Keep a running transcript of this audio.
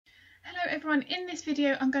everyone, in this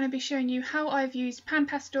video I'm going to be showing you how I've used Pan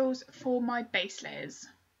Pastels for my base layers.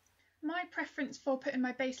 My preference for putting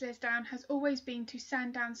my base layers down has always been to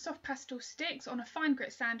sand down soft pastel sticks on a fine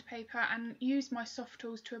grit sandpaper and use my soft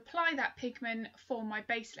tools to apply that pigment for my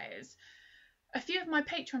base layers. A few of my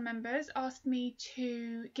Patreon members asked me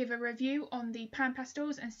to give a review on the Pan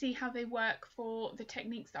Pastels and see how they work for the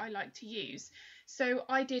techniques that I like to use. So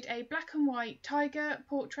I did a black and white tiger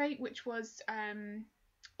portrait, which was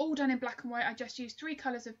all done in black and white. I just used 3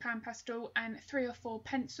 colours of Pan Pastel and 3 or 4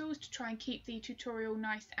 pencils to try and keep the tutorial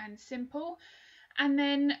nice and simple. And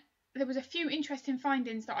then there was a few interesting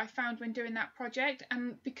findings that I found when doing that project,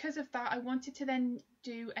 and because of that I wanted to then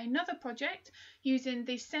do another project using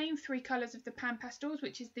the same 3 colours of the Pan Pastels,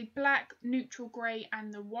 which is the black, neutral grey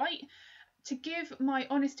and the white, to give my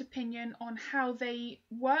honest opinion on how they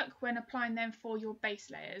work when applying them for your base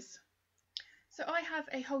layers. So I have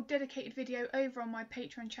a whole dedicated video over on my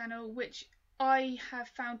Patreon channel which I have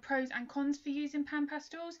found pros and cons for using Pan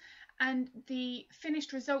Pastels, and the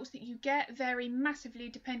finished results that you get vary massively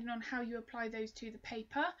depending on how you apply those to the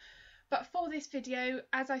paper. But for this video,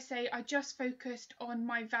 as I say, I just focused on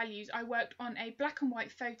my values. I worked on a black and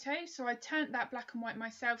white photo, so I turned that black and white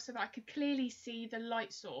myself so that I could clearly see the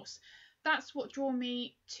light source. That's what drew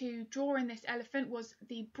me to drawing this elephant, was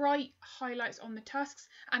the bright highlights on the tusks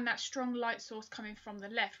and that strong light source coming from the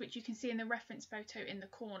left, which you can see in the reference photo in the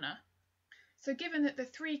corner. So given that the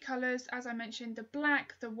 3 colours, as I mentioned, the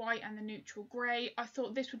black, the white and the neutral grey, I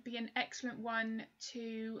thought this would be an excellent one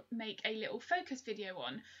to make a little focus video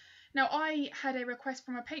on. Now I had a request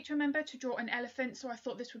from a Patreon member to draw an elephant, so I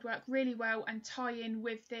thought this would work really well and tie in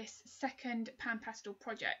with this second Pan Pastel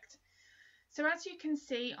project. So as you can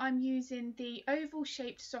see, I'm using the oval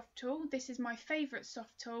shaped soft tool. This is my favourite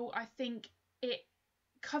soft tool. I think it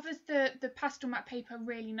covers the Pastelmat paper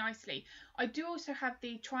really nicely. I do also have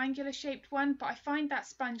the triangular shaped one, but I find that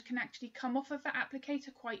sponge can actually come off of the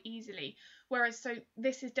applicator quite easily, so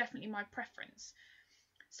this is definitely my preference.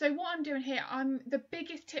 So what I'm doing here, the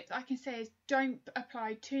biggest tip that I can say is don't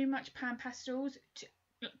apply too much Pan Pastels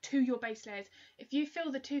to your base layers. If you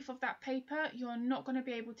feel the tooth of that paper, you're not going to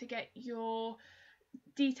be able to get your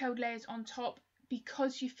detailed layers on top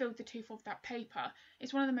because you filled the tooth of that paper.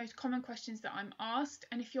 It's one of the most common questions that I'm asked,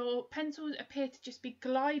 and if your pencils appear to just be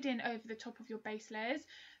gliding over the top of your base layers,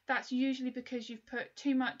 that's usually because you've put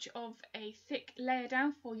too much of a thick layer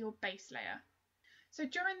down for your base layer. So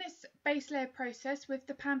during this base layer process with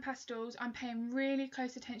the Pan Pastels, I'm paying really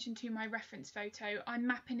close attention to my reference photo. I'm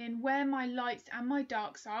mapping in where my lights and my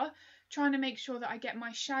darks are, trying to make sure that I get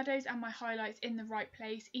my shadows and my highlights in the right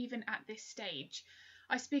place even at this stage.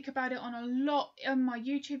 I speak about it on a lot on my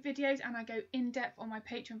YouTube videos, and I go in depth on my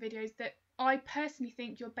Patreon videos, that I personally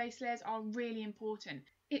think your base layers are really important.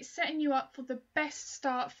 It's setting you up for the best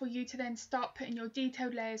start for you to then start putting your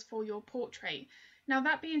detailed layers for your portrait. Now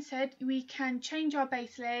that being said, we can change our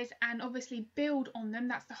base layers and obviously build on them.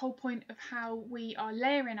 That's the whole point of how we are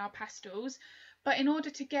layering our pastels. But in order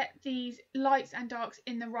to get these lights and darks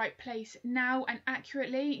in the right place now and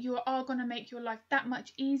accurately, you are going to make your life that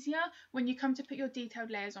much easier when you come to put your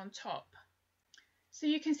detailed layers on top. So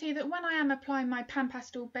you can see that when I am applying my Pan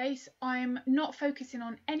Pastel base, I'm not focusing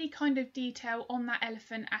on any kind of detail on that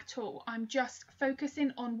elephant at all. I'm just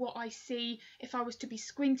focusing on what I see if I was to be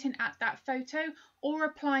squinting at that photo, or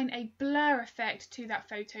applying a blur effect to that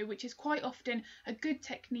photo, which is quite often a good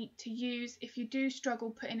technique to use if you do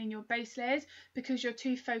struggle putting in your base layers because you're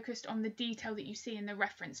too focused on the detail that you see in the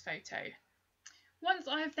reference photo. Once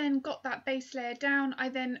I have then got that base layer down, I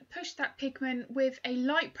then push that pigment with a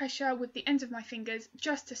light pressure with the ends of my fingers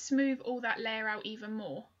just to smooth all that layer out even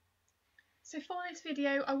more. So for this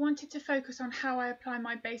video, I wanted to focus on how I apply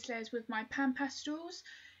my base layers with my Pan Pastels.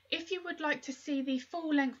 If you would like to see the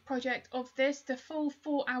full length project of this, the full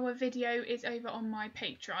 4-hour video is over on my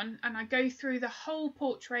Patreon, and I go through the whole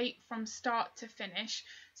portrait from start to finish.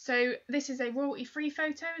 So this is a royalty free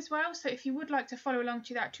photo as well, so if you would like to follow along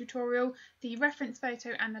to that tutorial, the reference photo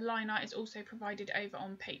and the line art is also provided over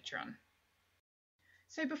on Patreon.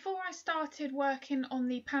 So before I started working on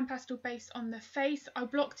the Pan Pastel base on the face, I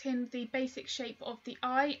blocked in the basic shape of the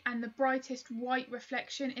eye and the brightest white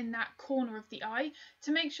reflection in that corner of the eye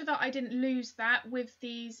to make sure that I didn't lose that with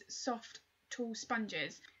these soft tool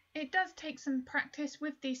sponges. It does take some practice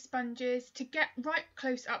with these sponges to get right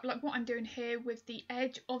close up, like what I'm doing here with the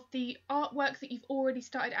edge of the artwork that you've already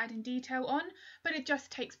started adding detail on, but it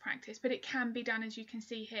just takes practice, but it can be done, as you can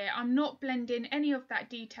see here. I'm not blending any of that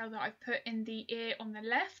detail that I've put in the ear on the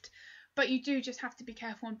left, but you do just have to be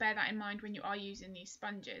careful and bear that in mind when you are using these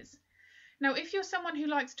sponges. Now, if you're someone who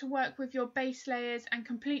likes to work with your base layers and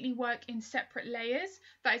completely work in separate layers,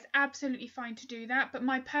 that is absolutely fine to do that. But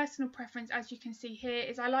my personal preference, as you can see here,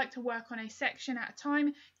 is I like to work on a section at a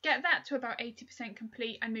time, get that to about 80%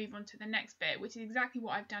 complete and move on to the next bit, which is exactly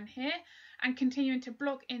what I've done here, and continuing to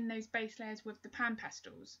block in those base layers with the Pan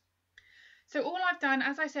Pastels. So all I've done,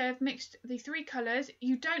 as I say, I've mixed the three colours.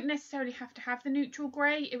 You don't necessarily have to have the neutral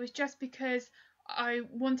grey. It was just because I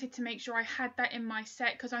wanted to make sure I had that in my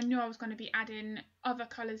set because I knew I was going to be adding other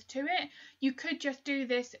colours to it. You could just do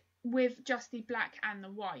this with just the black and the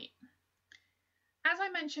white. As I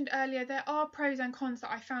mentioned earlier, there are pros and cons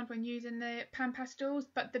that I found when using the Pan Pastels,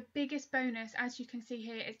 but the biggest bonus, as you can see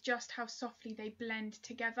here, is just how softly they blend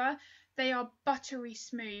together. They are buttery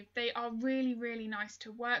smooth. They are really, really nice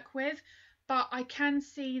to work with. But I can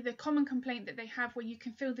see the common complaint that they have where you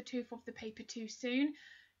can feel the tooth of the paper too soon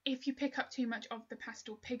if you pick up too much of the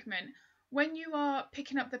pastel pigment. When you are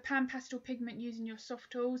picking up the Pan Pastel pigment using your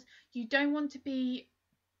soft tools, you don't want to be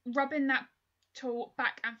rubbing that tool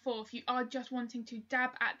back and forth. You are just wanting to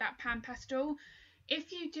dab at that Pan Pastel.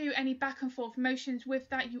 If you do any back and forth motions with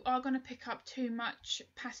that, you are going to pick up too much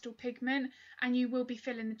pastel pigment and you will be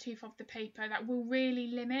filling the tooth of the paper. That will really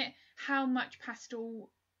limit how much pastel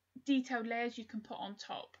detailed layers you can put on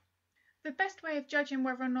top. The best way of judging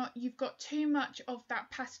whether or not you've got too much of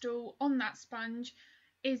that pastel on that sponge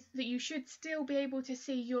is that you should still be able to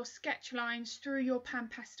see your sketch lines through your Pan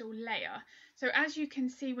Pastel layer. So as you can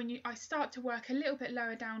see, when I start to work a little bit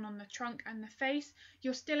lower down on the trunk and the face,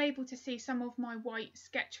 you're still able to see some of my white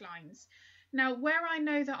sketch lines. Now, where I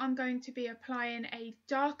know that I'm going to be applying a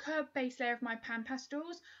darker base layer of my Pan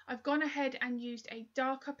Pastels, I've gone ahead and used a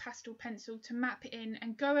darker pastel pencil to map it in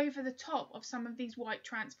and go over the top of some of these white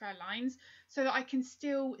transfer lines so that I can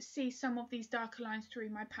still see some of these darker lines through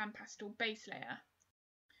my Pan Pastel base layer.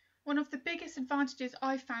 One of the biggest advantages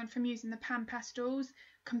I've found from using the Pan Pastels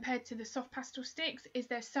compared to the soft pastel sticks is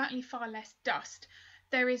there's certainly far less dust.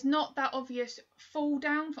 There is not that obvious fall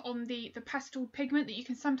down on the pastel pigment that you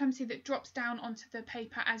can sometimes see that drops down onto the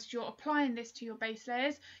paper as you're applying this to your base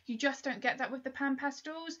layers. You just don't get that with the Pan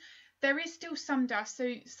Pastels. There is still some dust,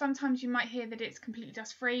 so sometimes you might hear that it's completely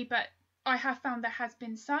dust free, but I have found there has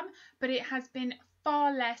been some, but it has been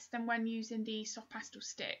far less than when using the soft pastel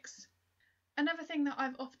sticks. Another thing that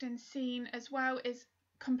I've often seen as well is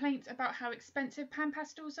complaints about how expensive Pan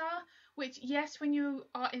Pastels are, which, yes, when you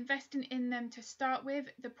are investing in them to start with,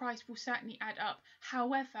 the price will certainly add up.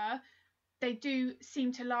 However, they do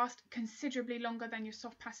seem to last considerably longer than your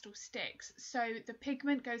soft pastel sticks, so the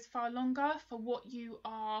pigment goes far longer for what you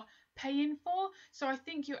are paying for, so I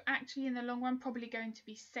think you're actually in the long run probably going to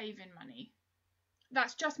be saving money.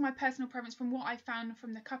 That's just my personal preference from what I've found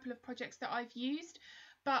from the couple of projects that I've used.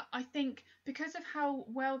 But I think because of how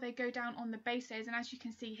well they go down on the base layers, and as you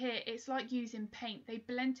can see here, it's like using paint. They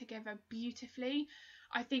blend together beautifully.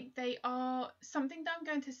 I think they are something that I'm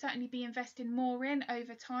going to certainly be investing more in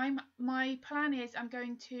over time. My plan is I'm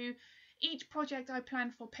going to, each project I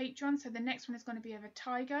plan for Patreon, so the next one is going to be of a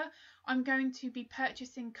tiger, I'm going to be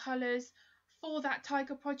purchasing colours for that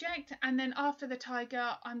tiger project, and then after the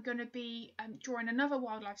tiger I'm going to be drawing another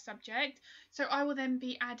wildlife subject, so I will then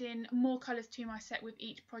be adding more colours to my set with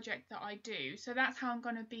each project that I do. So that's how I'm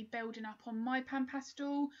going to be building up on my Pan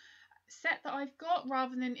Pastel set that I've got,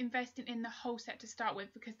 rather than investing in the whole set to start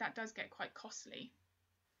with, because that does get quite costly.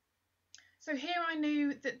 So here I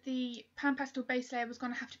knew that the Pan Pastel base layer was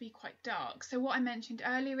going to have to be quite dark. So what I mentioned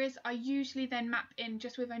earlier is I usually then map in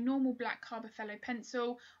just with a normal black Carbothello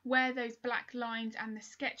pencil where those black lines and the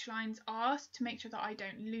sketch lines are to make sure that I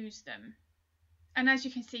don't lose them. And as you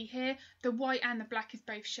can see here, the white and the black is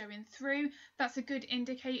both showing through. That's a good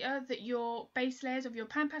indicator that your base layers of your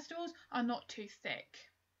Pan Pastels are not too thick.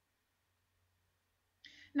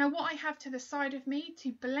 Now what I have to the side of me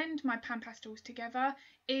to blend my Pan Pastels together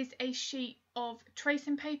is a sheet of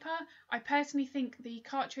tracing paper. I personally think the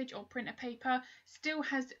cartridge or printer paper still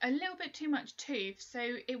has a little bit too much tooth,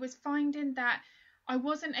 so it was finding that I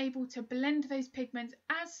wasn't able to blend those pigments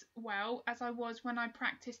as well as I was when I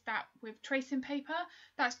practiced that with tracing paper.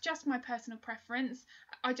 That's just my personal preference.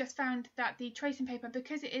 I just found that the tracing paper,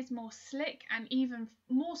 because it is more slick and even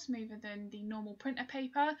more smoother than the normal printer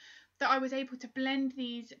paper, that I was able to blend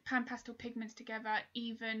these Pan Pastel pigments together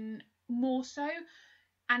even more so,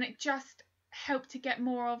 and it just helped to get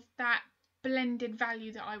more of that blended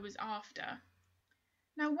value that I was after.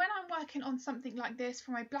 Now when I'm working on something like this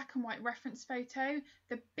for my black and white reference photo,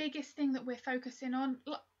 the biggest thing that we're focusing on,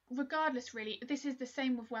 regardless really, this is the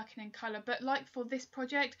same with working in colour, but like for this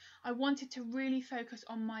project I wanted to really focus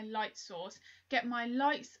on my light source, get my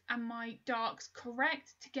lights and my darks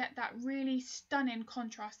correct to get that really stunning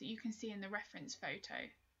contrast that you can see in the reference photo.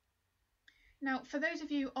 Now for those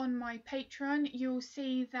of you on my Patreon, you'll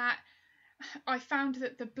see that I found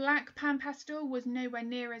that the black pan pastel was nowhere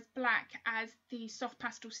near as black as the soft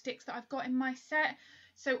pastel sticks that I've got in my set.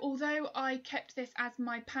 So although I kept this as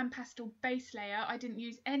my pan pastel base layer, I didn't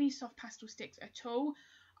use any soft pastel sticks at all.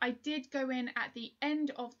 I did go in at the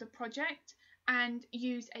end of the project and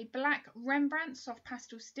use a black Rembrandt soft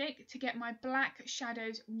pastel stick to get my black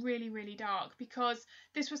shadows really dark, because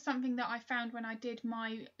this was something that I found when I did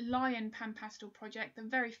my lion pan pastel project, the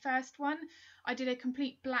very first one. I did a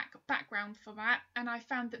complete black background for that, and I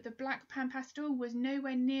found that the black pan pastel was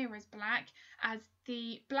nowhere near as black as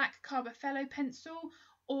the black Carbothello pencil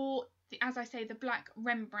or as I say, the black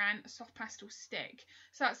Rembrandt soft pastel stick.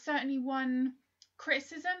 So that's certainly one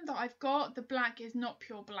criticism that I've got. The black is not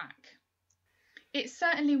pure black. It's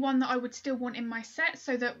certainly one that I would still want in my set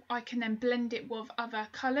so that I can then blend it with other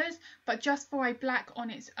colours, but just for a black on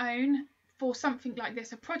its own, for something like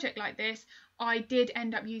this, a project like this, I did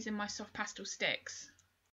end up using my soft pastel sticks.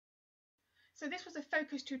 So this was a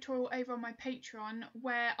focus tutorial over on my Patreon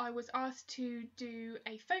where I was asked to do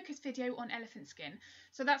a focus video on elephant skin.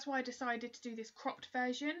 So that's why I decided to do this cropped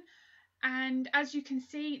version. And as you can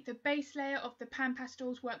see, the base layer of the pan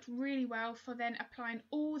pastels worked really well for then applying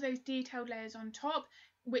all those detailed layers on top,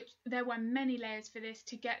 which there were many layers for this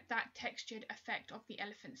to get that textured effect of the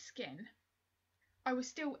elephant skin. I was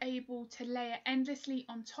still able to layer endlessly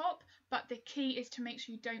on top, but the key is to make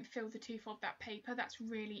sure you don't feel the tooth of that paper. That's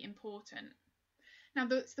really important. Now,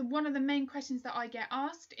 one of the main questions that I get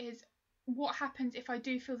asked is what happens if I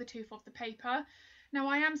do feel the tooth of the paper? Now,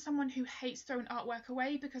 I am someone who hates throwing artwork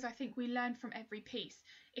away because I think we learn from every piece.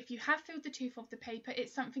 If you have filled the tooth of the paper,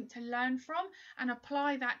 it's something to learn from and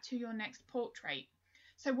apply that to your next portrait.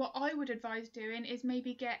 So what I would advise doing is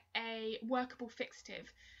maybe get a workable fixative.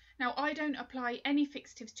 Now, I don't apply any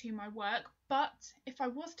fixatives to my work, but if I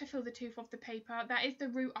was to fill the tooth of the paper, that is the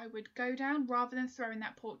route I would go down rather than throwing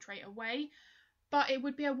that portrait away. But it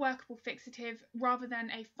would be a workable fixative rather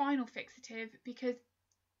than a final fixative, because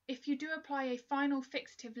if you do apply a final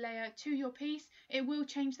fixative layer to your piece, it will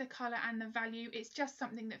change the colour and the value. It's just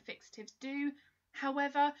something that fixatives do.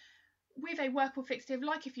 However, with a workable fixative,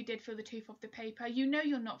 like if you did fill the tooth of the paper, you know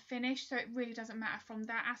you're not finished, so it really doesn't matter from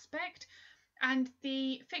that aspect. And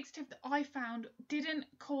the fixative that I found didn't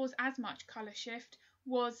cause as much colour shift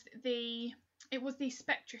was the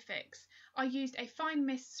Spectrafix. I used a fine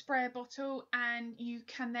mist sprayer bottle, and you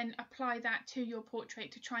can then apply that to your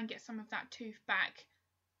portrait to try and get some of that tooth back.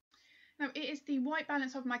 Now, it is the white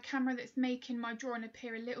balance of my camera that's making my drawing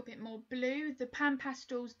appear a little bit more blue. The Pan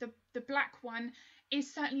Pastels, the black one,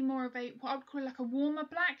 is certainly more of a, what I would call like a warmer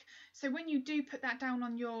black. So when you do put that down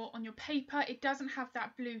on your paper, it doesn't have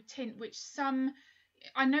that blue tint, which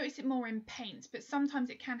I notice it more in paints, but sometimes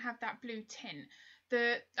it can have that blue tint.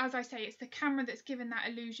 As I say, it's the camera that's given that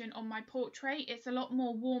illusion on my portrait. It's a lot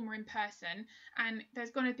more warmer in person, and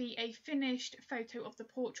there's going to be a finished photo of the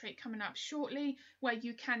portrait coming up shortly where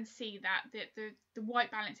you can see that the white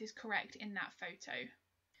balance is correct in that photo.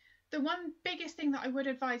 The one biggest thing that I would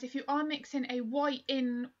advise, if you are mixing a white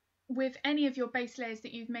in with any of your base layers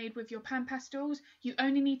that you've made with your pan pastels, you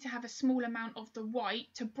only need to have a small amount of the white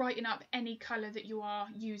to brighten up any colour that you are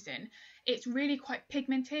using. It's really quite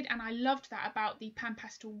pigmented, and I loved that about the Pan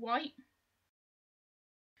Pastel white.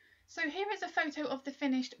 So here is a photo of the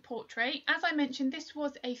finished portrait. As I mentioned, this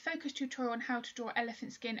was a focus tutorial on how to draw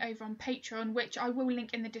elephant skin over on Patreon, which I will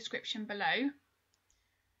link in the description below.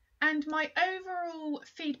 And my overall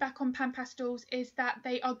feedback on Pan Pastels is that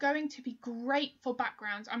they are going to be great for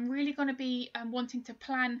backgrounds. I'm really going to be wanting to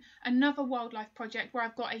plan another wildlife project where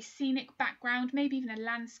I've got a scenic background, maybe even a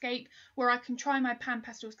landscape, where I can try my Pan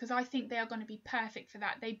Pastels, because I think they are going to be perfect for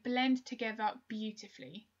that. They blend together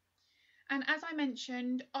beautifully. And as I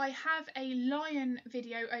mentioned, I have a lion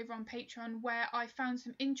video over on Patreon where I found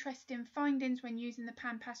some interesting findings when using the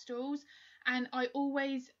Pan Pastels, and I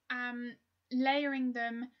always am layering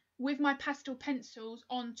them with my pastel pencils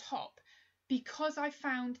on top, because I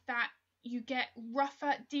found that you get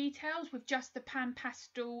rougher details with just the Pan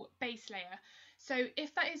Pastel base layer. So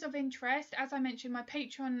if that is of interest, as I mentioned, my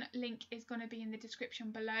Patreon link is going to be in the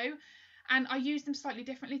description below, and I use them slightly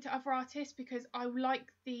differently to other artists because I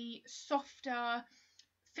like the softer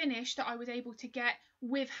finish that I was able to get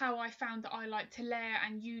with how I found that I like to layer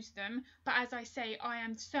and use them. But as I say, I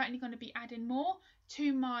am certainly going to be adding more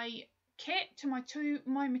to my kit to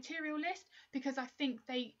my material list, because I think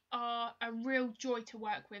they are a real joy to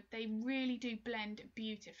work with. They really do blend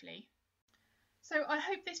beautifully. So I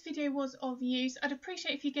hope this video was of use. I'd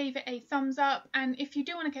appreciate if you gave it a thumbs up, and if you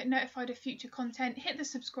do want to get notified of future content, hit the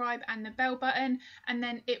subscribe and the bell button, and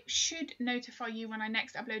then it should notify you when I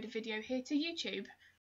next upload a video here to YouTube.